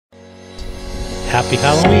Happy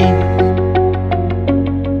Halloween.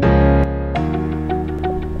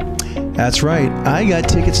 That's right. I got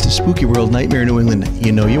tickets to Spooky World Nightmare New England.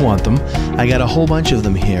 You know you want them. I got a whole bunch of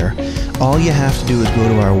them here. All you have to do is go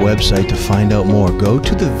to our website to find out more. Go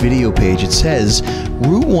to the video page. It says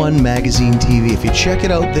Route 1 Magazine TV. If you check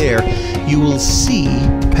it out there, you will see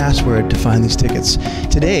password to find these tickets.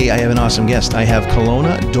 Today, I have an awesome guest. I have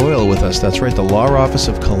Colonna, Doyle with us. That's right, the law office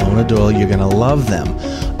of Colonna, Doyle. You're going to love them.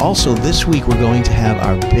 Also, this week, we're going to have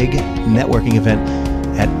our big networking event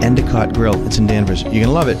at Endicott Grill. It's in Danvers. You're going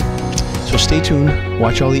to love it. So stay tuned,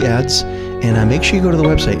 watch all the ads, and make sure you go to the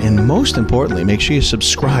website. And most importantly, make sure you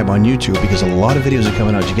subscribe on YouTube because a lot of videos are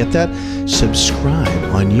coming out. Did you get that? Subscribe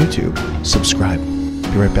on YouTube. Subscribe.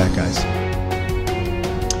 Be right back, guys.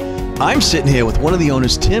 I'm sitting here with one of the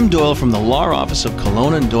owners, Tim Doyle, from the law office of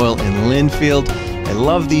Colonna and Doyle in Lynnfield. I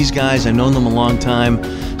love these guys. I've known them a long time.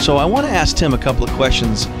 So I want to ask Tim a couple of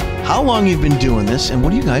questions. How long you've been doing this, and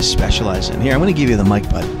what do you guys specialize in? Here, I'm going to give you the mic,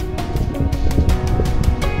 bud.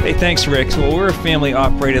 Hey, thanks, Rick. Well, we're a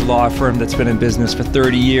family-operated law firm that's been in business for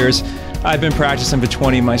 30 years. I've been practicing for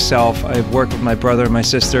 20 myself. I've worked with my brother and my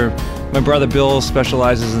sister. My brother Bill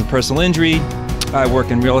specializes in personal injury. I work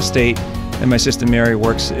in real estate, and my sister Mary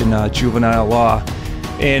works in juvenile law.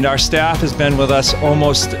 And our staff has been with us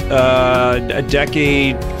almost a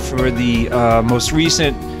decade for the most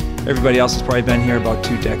recent. Everybody else has probably been here about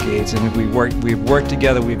 2 decades, and we've worked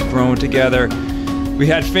together, we've grown together. We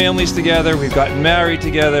had families together, we've gotten married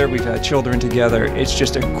together, we've had children together. It's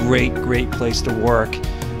just a great, great place to work.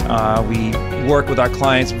 We work with our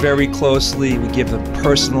clients very closely. We give them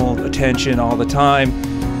personal attention all the time.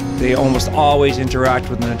 They almost always interact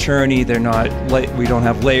with an attorney. We don't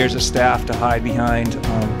have layers of staff to hide behind.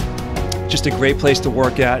 Just a great place to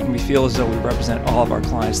work at, and we feel as though we represent all of our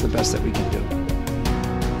clients the best that we can do.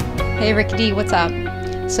 Hey, Ricky D, what's up?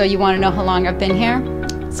 So you want to know how long I've been here?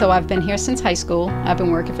 So I've been here since high school. I've been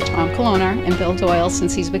working for Tom Colonna and Bill Doyle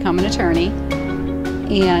since he's become an attorney.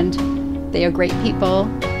 And they are great people.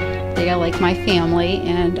 They are like my family,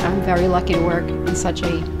 and I'm very lucky to work in such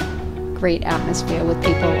a great atmosphere with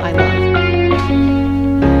people I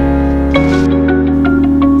love.